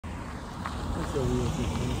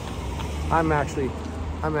I'm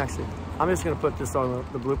just gonna put this on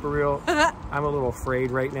the blooper reel. I'm a little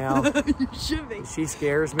afraid right now. You should be. She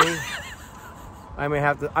scares me. I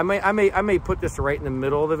may put this right in the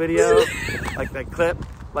middle of the video, like that clip,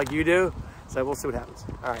 like you do. So we'll see what happens.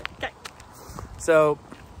 All right. Okay. So,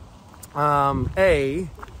 we're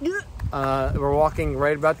walking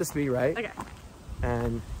right about the speed, right? Okay.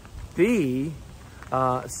 And B,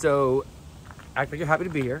 so act like you're happy to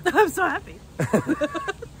be here. I'm so happy.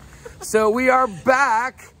 So we are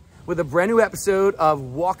back with a brand new episode of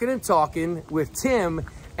Walking and Talking with Tim,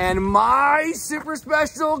 and my super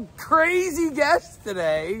special crazy guest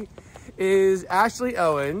today is Ashley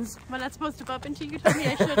Owens. Am I not supposed to bump into you? You told me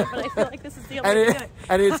I shouldn't, but I feel like this is the only way to do it.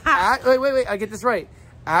 And it's wait, I get this right.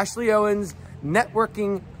 Ashley Owens,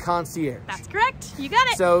 networking concierge. That's correct. You got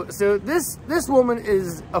it. So this woman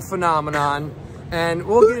is a phenomenon, and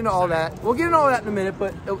we'll get into all that. We'll get into all that in a minute,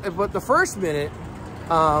 but the first minute,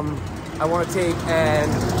 I want to take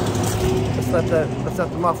and let's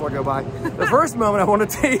let the muffler go by. The first moment I want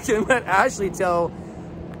to take and let Ashley tell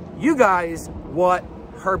you guys what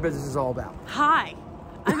her business is all about. Hi,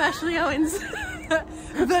 I'm Ashley Owens,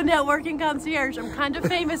 the networking concierge. I'm kind of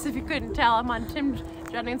famous if you couldn't tell. I'm on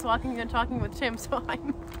Jennings Walking and Talking with Tim, so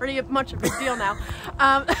I'm pretty much a big deal now.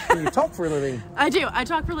 You talk for a living. I do. I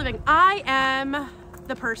talk for a living. I am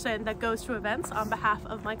the person that goes to events on behalf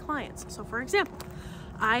of my clients. So for example,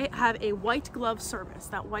 I have a white glove service.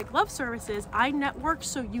 That white glove service is I network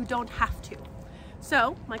so you don't have to.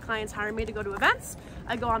 So my clients hire me to go to events.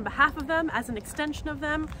 I go on behalf of them as an extension of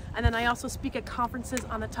them. And then I also speak at conferences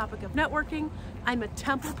on the topic of networking. I'm a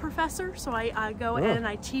Temple professor, so I go in and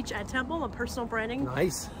I teach at Temple on personal branding.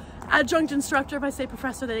 Nice. Adjunct instructor. If I say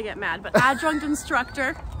professor, they get mad, but adjunct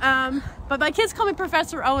instructor. But my kids call me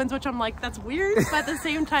Professor Owens, which I'm like, that's weird, but at the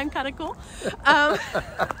same time, kind of cool.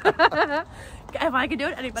 If I could do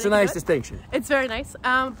it, anybody It's a nice distinction. It's very nice.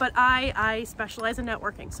 But I specialize in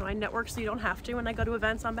networking. So I network so you don't have to, and I go to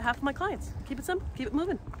events on behalf of my clients. Keep it simple, keep it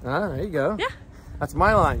moving. Ah, there you go. Yeah. That's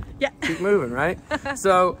my line. Yeah. Keep moving, right?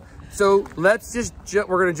 So let's just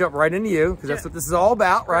we're gonna jump right into you, because that's what this is all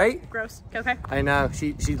about, right? Gross. Okay. I know,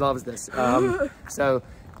 she loves this. So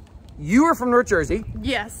you are from North Jersey.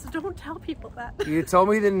 Yes, don't tell people that. You told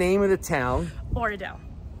me the name of the town. Oradell.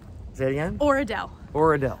 Say it again? Oradell.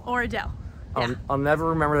 Oradell. Yeah. I'll never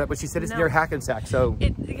remember that, but she said it's near Hackensack, so.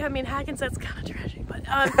 I mean, Hackensack's kind of tragic, but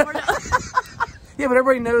Oradell. Yeah, but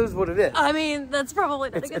everybody knows what it is. I mean, that's probably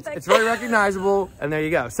not a good thing. It's very recognizable, and there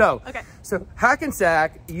you go. So, okay. So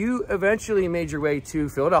Hackensack, you eventually made your way to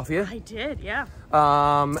Philadelphia. I did, yeah.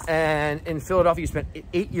 And in Philadelphia, you spent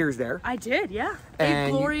 8 years there. I did, yeah.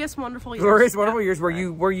 And glorious, wonderful years. Glorious, wonderful years where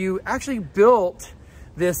you actually built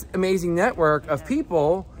this amazing network of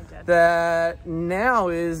people that now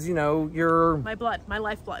is, you know, your... My blood, my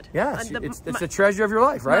lifeblood. Yes, it's the treasure of your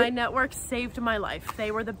life, right? My network saved my life.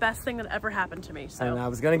 They were the best thing that ever happened to me. So. And I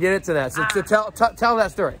was going to get into that. So tell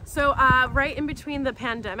that story. So right in between the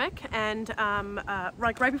pandemic and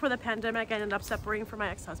like right before the pandemic, I ended up separating from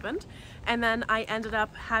my ex-husband. And then I ended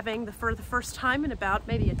up having for the first time in about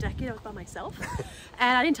maybe a decade, I was by myself.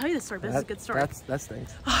 And I didn't tell you this story, but this is a good story. That's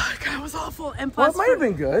things. Oh, God, it was awful. And plus, well, it might have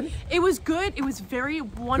been good. It was good. It was very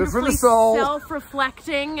wonderful. For the soul.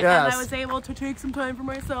 Self-reflecting, yes. and I was able to take some time for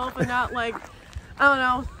myself and not like, I don't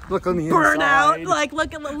know, look on the burn inside. out, like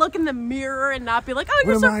look in the mirror and not be like, oh,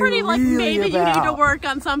 you're so pretty, like maybe you need to work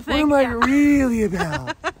on something. What am I really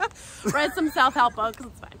about? Read some self-help books,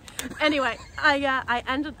 it's fine. Anyway, I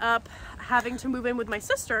ended up having to move in with my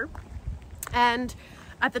sister, and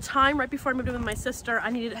at the time, right before I moved in with my sister, I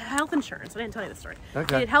needed health insurance. I didn't tell you this story.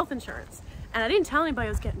 Okay. I needed health insurance. And I didn't tell anybody I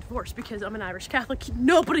was getting divorced because I'm an Irish Catholic.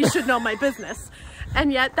 Nobody should know my business.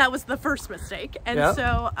 And yet that was the first mistake. And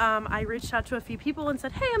so I reached out to a few people and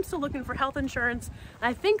said, hey, I'm still looking for health insurance. And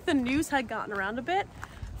I think the news had gotten around a bit.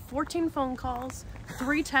 14 phone calls,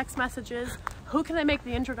 3 text messages. Who can I make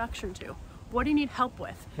the introduction to? What do you need help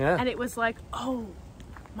with? Yeah. And it was like, oh,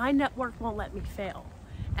 my network won't let me fail.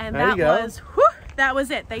 And there that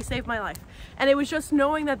was it. They saved my life. And it was just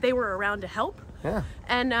knowing that they were around to help. Yeah.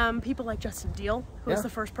 And people like Justin Deal, who was the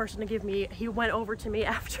first person to give me, he went over to me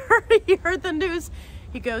after he heard the news.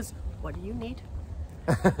 He goes, what do you need?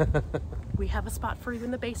 We have a spot for you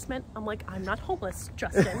in the basement. I'm like, I'm not homeless,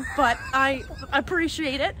 Justin, but I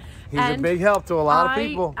appreciate it. He's a big help to a lot of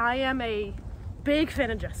people. I am a big fan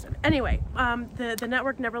of Justin. Anyway, the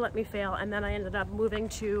network never let me fail. And then I ended up moving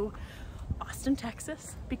to Austin,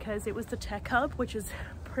 Texas, because it was the tech hub, which is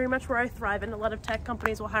pretty much where I thrive in. A lot of tech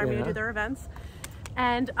companies will hire me to do their events.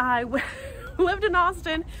 And I lived in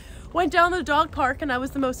Austin went down to the dog park, and I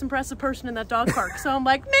was the most impressive person in that dog park. So I'm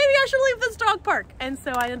like, maybe I should leave this dog park. And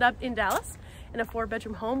so I ended up in Dallas in a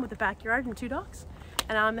 4-bedroom home with a backyard and 2 dogs.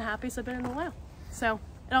 And I'm the happiest I've been in a while. So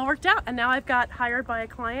it all worked out. And now I've got hired by a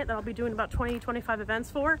client that I'll be doing about 20, 25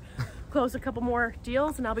 events for, close a couple more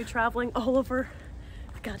deals, and I'll be traveling all over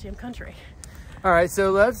the goddamn country. All right, so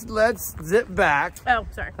let's zip back. Oh,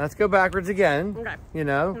 sorry. Let's go backwards again. Okay. You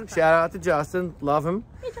know, Okay. shout out to Justin. Love him.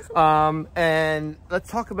 Hey, Justin. And let's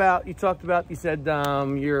talk about, you said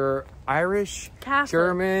you're Irish, Catholic.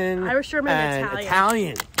 German, Irish, German, and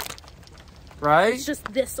Italian. Right? It's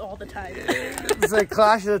just this all the time. It's like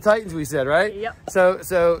Clash of the Titans, we said, right? Yep.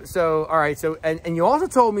 So, all right. So, and you also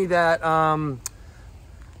told me that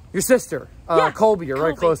your sister, Colby, you're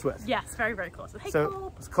very close with. Yes, very, very close. Hey,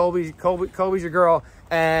 So Colby's your girl,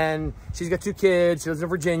 and she's got 2 kids. She lives in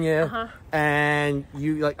Virginia, and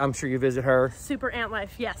I'm sure you visit her. Super aunt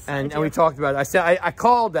life, yes. And we talked about it. I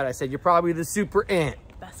called that. I said you're probably the super aunt.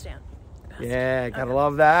 Best aunt. Yeah, gotta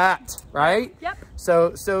love that, right? Yep.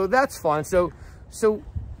 So that's fun. So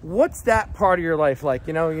what's that part of your life like?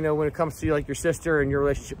 You know, when it comes to like your sister and your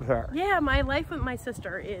relationship with her. Yeah, my life with my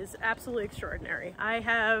sister is absolutely extraordinary.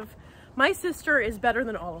 My sister is better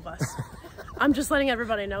than all of us. I'm just letting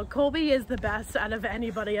everybody know. Colby is the best out of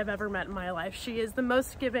anybody I've ever met in my life. She is the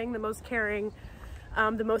most giving, the most caring,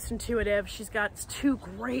 the most intuitive. She's got 2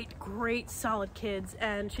 great, solid kids,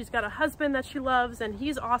 and she's got a husband that she loves, and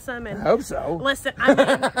he's awesome. And I hope so. Listen, I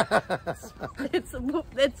mean, it's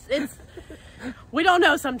we don't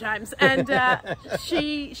know sometimes, and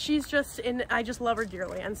she's just I just love her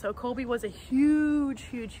dearly. And so Colby was a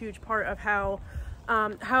huge part of how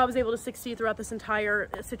I was able to succeed throughout this entire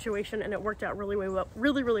situation, and it worked out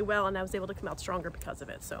really well, and I was able to come out stronger because of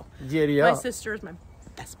it. So my sister is my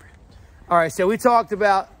best friend. All right, so we talked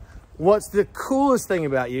about what's the coolest thing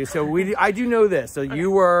about you. So I do know this. So you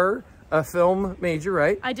were a film major,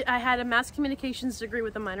 right? I had a mass communications degree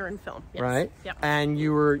with a minor in film. Yes. Right. Yep. And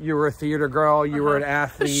you were a theater girl. You were an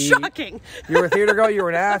athlete. Shocking. You were a theater girl. You were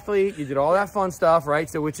an athlete. You did all that fun stuff, right?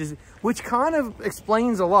 So which kind of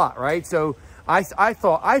explains a lot, right? So I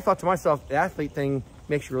thought to myself, the athlete thing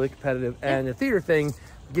makes you really competitive, and the theater thing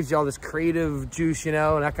gives you all this creative juice, and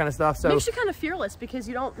that kind of stuff. So makes you kind of fearless, because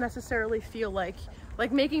you don't necessarily feel like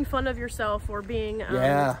making fun of yourself or being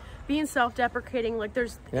being self-deprecating. Like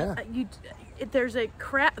there's a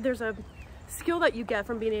skill that you get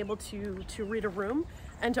from being able to read a room,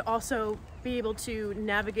 and to also be able to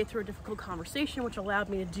navigate through a difficult conversation, which allowed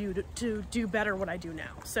me to do better what I do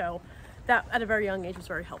now. So that at a very young age was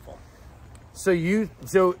very helpful. So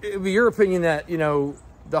it'd be your opinion that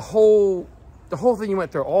the whole thing you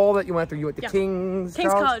went through, all that you went through, you went to King's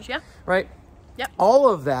College, yeah. Right? Yep. All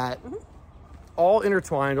of that, all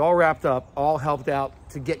intertwined, all wrapped up, all helped out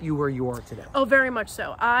to get you where you are today. Oh, very much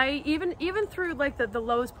so. I even through like the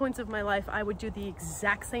lowest points of my life, I would do the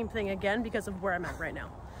exact same thing again because of where I'm at right now.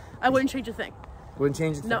 I wouldn't change a thing. Wouldn't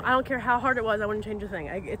change a thing? No, I don't care how hard it was. I wouldn't change a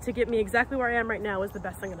thing. To get me exactly where I am right now is the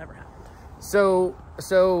best thing that ever happened. So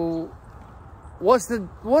what's the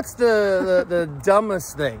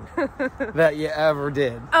dumbest thing that you ever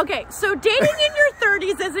did? Okay, so dating in your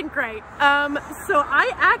 30s isn't great. So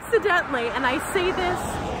I accidentally, and I say this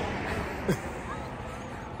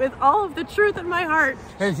with all of the truth in my heart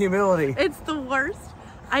and humility, it's the worst.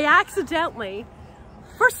 I accidentally,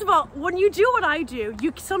 first of all, when you do what I do,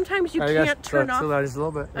 sometimes you can't turn off. Slow down just a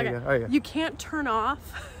little bit. There Okay. you go. You can't turn off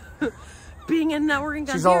being in networking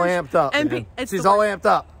concierge. She's all amped up. And she's all amped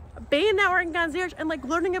up. Being networking concierge and like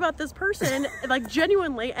learning about this person like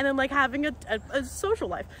genuinely, and then like having a social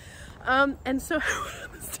life. And so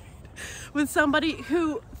with somebody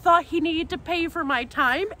who thought he needed to pay for my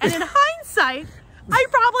time, and in hindsight, I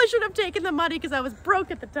probably should have taken the money because I was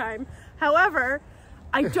broke at the time. However,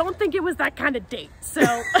 I don't think it was that kind of date. So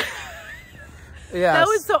yeah,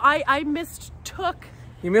 I mistook.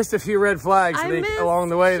 You missed a few red flags along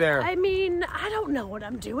the way there. I mean, I don't know what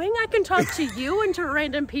I'm doing. I can talk to you and to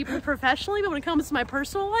random people professionally, but when it comes to my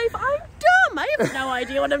personal life, I'm dumb. I have no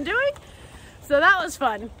idea what I'm doing. So that was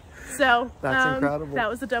fun. So that's incredible.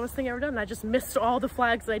 That was the dumbest thing I ever done. I just missed all the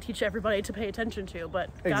flags that I teach everybody to pay attention to.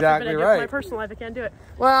 But exactly God forbid I do it for my personal life, I can't do it.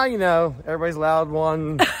 Well, everybody's allowed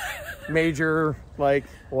one major, like,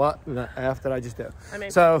 what F did I just do? I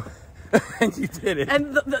mean, so. And you did it.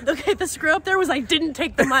 And the screw up there was I didn't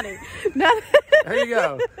take the money. There you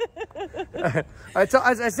go. I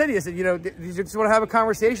said to you, do you just want to have a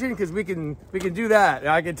conversation? Because we can do that.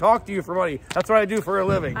 I can talk to you for money. That's what I do for a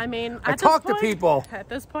living. I mean, I talk to people. At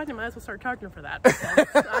this point, I might as well start charging for that.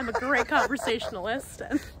 Because I'm a great conversationalist.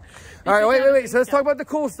 All right, wait. So let's talk about the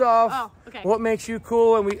cool stuff. Oh, okay. What makes you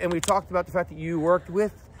cool? And we talked about the fact that you worked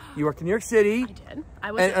with You worked in New York City. I did.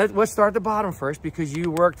 I was. And let's start at the bottom first, because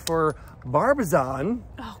you worked for Barbizon.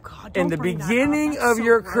 Oh God! In the beginning of so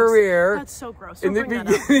your gross. career. That's so gross. In the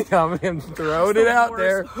beginning, I'm throwing it out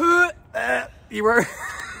there. You were.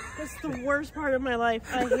 It's the worst part of my life.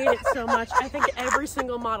 I hate it so much. I think every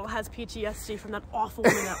single model has PTSD from that awful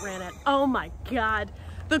woman that ran it. Oh my God.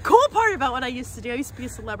 The cool part about what I used to do, I used to be a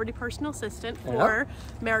celebrity personal assistant for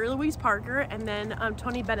Mary Louise Parker and then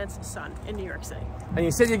Tony Bennett's son in New York City. And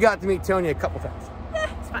you said you got to meet Tony a couple times.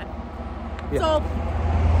 It's fine. Yeah. So,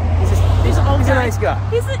 he's an old he's guy. A nice guy.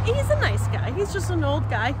 He's a nice guy. He's just an old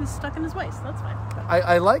guy who's stuck in his ways. That's fine.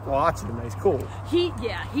 I like watching him. He's cool. He's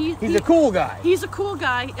a cool guy. He's a cool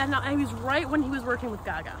guy, and I was right when he was working with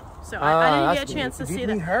Gaga. So I didn't get a chance to see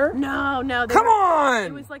that. Her? No. Come on!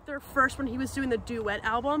 It was like their first when he was doing the duet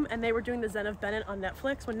album, and they were doing the Zen of Bennett on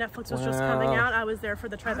Netflix. When Netflix was just coming out, I was there for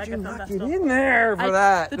the Tribeca Film Festival. Get in there for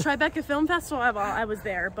that. The Tribeca Film Festival, I was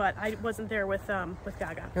there, but I wasn't there with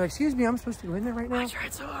Gaga. You're like, excuse me, I'm supposed to go in there right now? I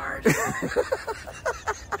tried so hard.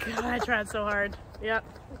 God, I tried so hard. Yep.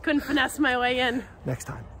 Couldn't finesse my way in. Next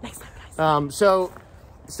time. Next time, guys.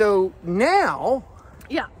 So now.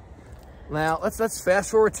 Yeah. Now let's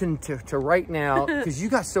fast forward to right now, because you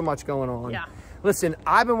got so much going on. Yeah. Listen,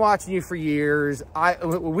 I've been watching you for years.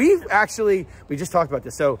 We just talked about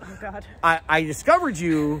this. So oh God. I discovered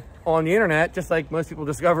you on the internet, just like most people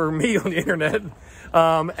discover me on the internet.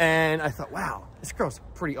 And I thought, wow, this girl's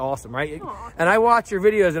pretty awesome, right? Aww. And I watch your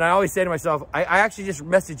videos, and I always say to myself, I actually just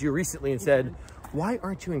messaged you recently and said, why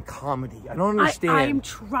aren't you in comedy? I don't understand. I'm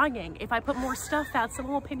trying. If I put more stuff out,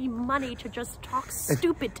 someone will pay me money to just talk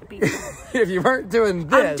stupid to people. If you weren't doing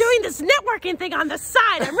this. I'm doing this networking thing on the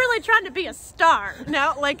side. I'm really trying to be a star.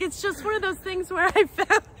 No, like, it's just one of those things where I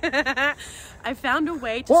found a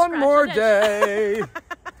way to One more day.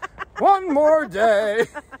 One more day.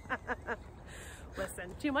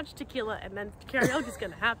 Listen, too much tequila and then karaoke's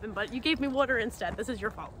going to happen, but you gave me water instead. This is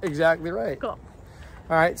your fault. Exactly right. Cool.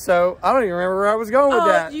 All right, so I don't even remember where I was going with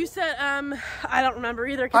that. You said, I don't remember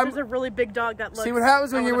either, because there's a really big dog that looks... See what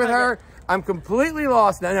happens when you're with her? I'm completely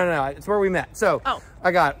lost. No, it's where we met. So,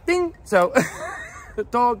 I got it. Ding. So,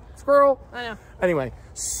 dog, squirrel. I know. Anyway,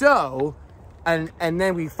 so, and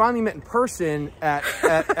then we finally met in person at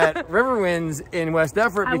Riverwinds in West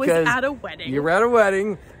Effort, because I was at a wedding. You were at a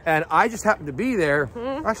wedding, and I just happened to be there.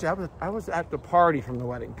 Actually, I was at the party from the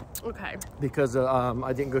wedding. Okay. Because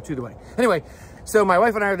I didn't go to the wedding. Anyway, so my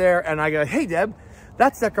wife and I are there, and I go, hey, Deb,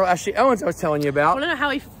 that's that girl Ashley Owens I was telling you about. Want to know how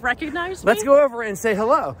he recognized me? Let's go over and say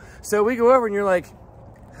hello. So we go over, and you're like,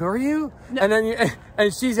 who are you? No. And then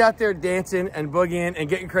and she's out there dancing and boogieing and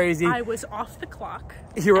getting crazy. I was off the clock.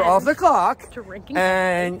 You were off the clock. Drinking.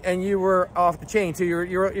 And you were off the chain. So you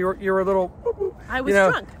were a little. I was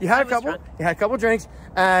drunk. You had a couple drinks,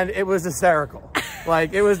 and it was hysterical.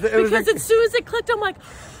 Like it was. Because as soon as it clicked, I'm like,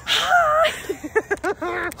 hi.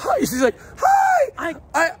 Hi. She's like, hi.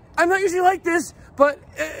 I'm not usually like this, but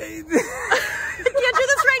I can't do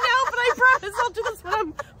this right now. But I promise I'll do this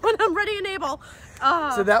when I'm ready and able.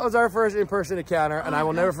 So that was our first in-person encounter, and I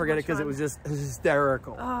will never forget it, because it was just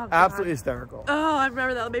hysterical. Oh, absolutely hysterical. Oh, I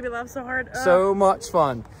remember that. It made me laugh so hard. So much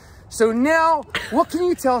fun. So now, what can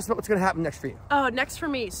you tell us about what's going to happen next for you? Oh, next for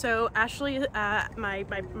me. So Ashley, my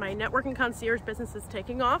networking concierge business is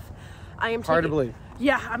taking off. Hard to believe.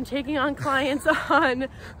 Yeah, I'm taking on clients I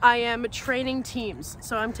am training teams.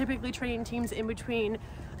 So I'm typically training teams in between.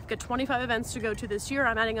 I've got 25 events to go to this year.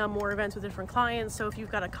 I'm adding on more events with different clients. So if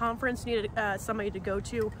you've got a conference you need somebody to go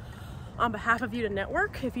to on behalf of you to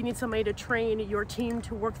network, if you need somebody to train your team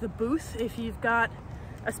to work the booth, if you've got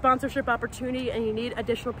a sponsorship opportunity and you need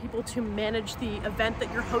additional people to manage the event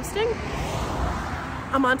that you're hosting,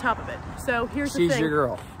 I'm on top of it. So here's the thing. She's your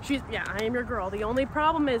girl. Yeah, I am your girl. The only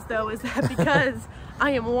problem is, though, is that because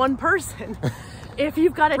I am one person, if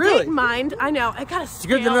you've got a date in mind, I know, I gotta scale. It's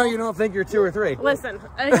good to know you don't think you're 2 or 3. Listen,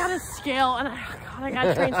 I gotta scale, and I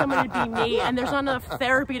gotta train somebody to be me, and there's not enough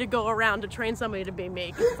therapy to go around to train somebody to be me,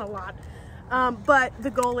 because it's a lot. But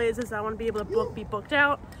the goal is I want to be able to be booked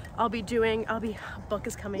out. A book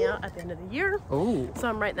is coming out at the end of the year. Ooh. So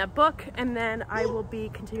I'm writing that book, and then I will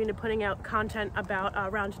be continuing to putting out content about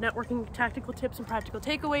around networking, tactical tips and practical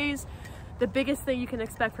takeaways. The biggest thing you can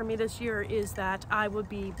expect from me this year is that I will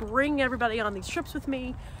be bringing everybody on these trips with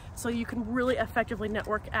me, so you can really effectively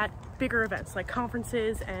network at bigger events like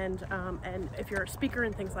conferences and if you're a speaker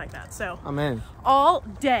and things like that. So I'm in. All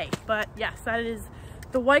day. But yes, that is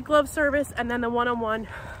the white glove service, and then the one-on-one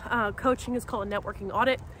coaching is called a networking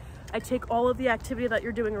audit. I take all of the activity that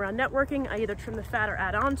you're doing around networking, I either trim the fat or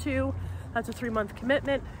add on to. That's a 3-month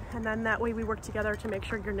commitment, and then that way we work together to make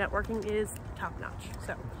sure your networking is top notch.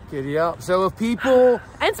 So giddy up. So if people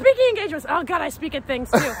and speaking engagements, oh god, I speak at things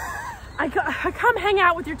too. I come hang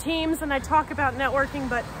out with your teams and I talk about networking,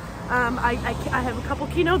 but I have a couple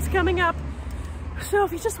keynotes coming up. So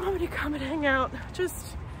if you just want me to come and hang out,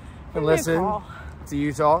 just give me a call. To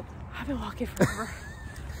you talk. I've been walking forever.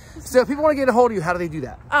 So if people want to get a hold of you, how do they do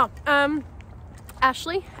that? Oh,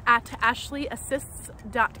 Ashley at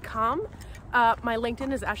ashleyassists.com. My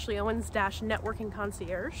LinkedIn is Ashley Owens-Networking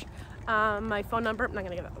Concierge. My phone number, I'm not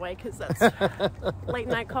going to give that away because that's late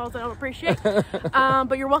night calls I don't appreciate.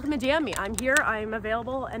 But you're welcome to DM me. I'm here. I'm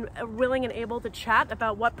available and willing and able to chat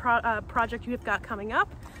about what project you've got coming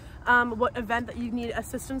up, what event that you need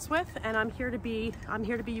assistance with, and I'm here to be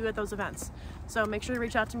you at those events. So make sure to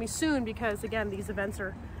reach out to me soon because again, these events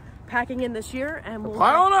are packing in this year and we'll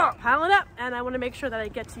piling up, and I want to make sure that I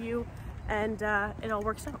get to you and it all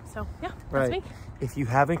works out. So yeah, that's me. If you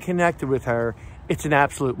haven't connected with her, it's an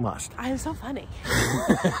absolute must. I am so funny.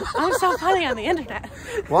 I'm so funny on the internet.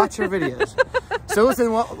 Watch her videos. So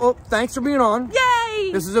listen, well, thanks for being on.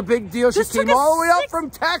 Yay! This is a big deal. She came all the way up from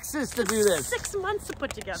Texas to do this. 6 months to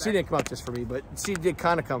put together. She didn't come up just for me, but she did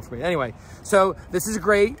kind of come for me. Anyway, so this is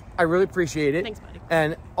great. I really appreciate it. Thanks, buddy.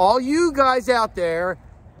 And all you guys out there,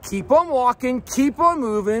 keep on walking, keep on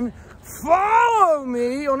moving. Follow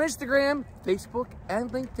me on Instagram, Facebook,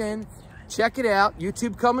 and LinkedIn. Check it out.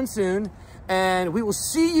 YouTube coming soon. And we will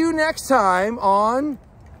see you next time on,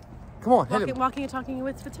 come on, Walking and Talking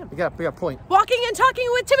with Tim. We got a point. Walking and Talking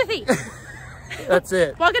with Timothy. That's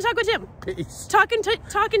it. Walk and talk with Tim. Peace. Talking tap with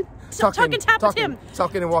Tim.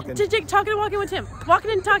 Talking and walking. Talking and walking with Tim.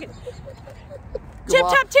 Walking and talking. Tip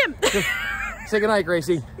tap Tim. Say goodnight,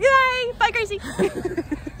 Gracie. Yay! Bye, Gracie.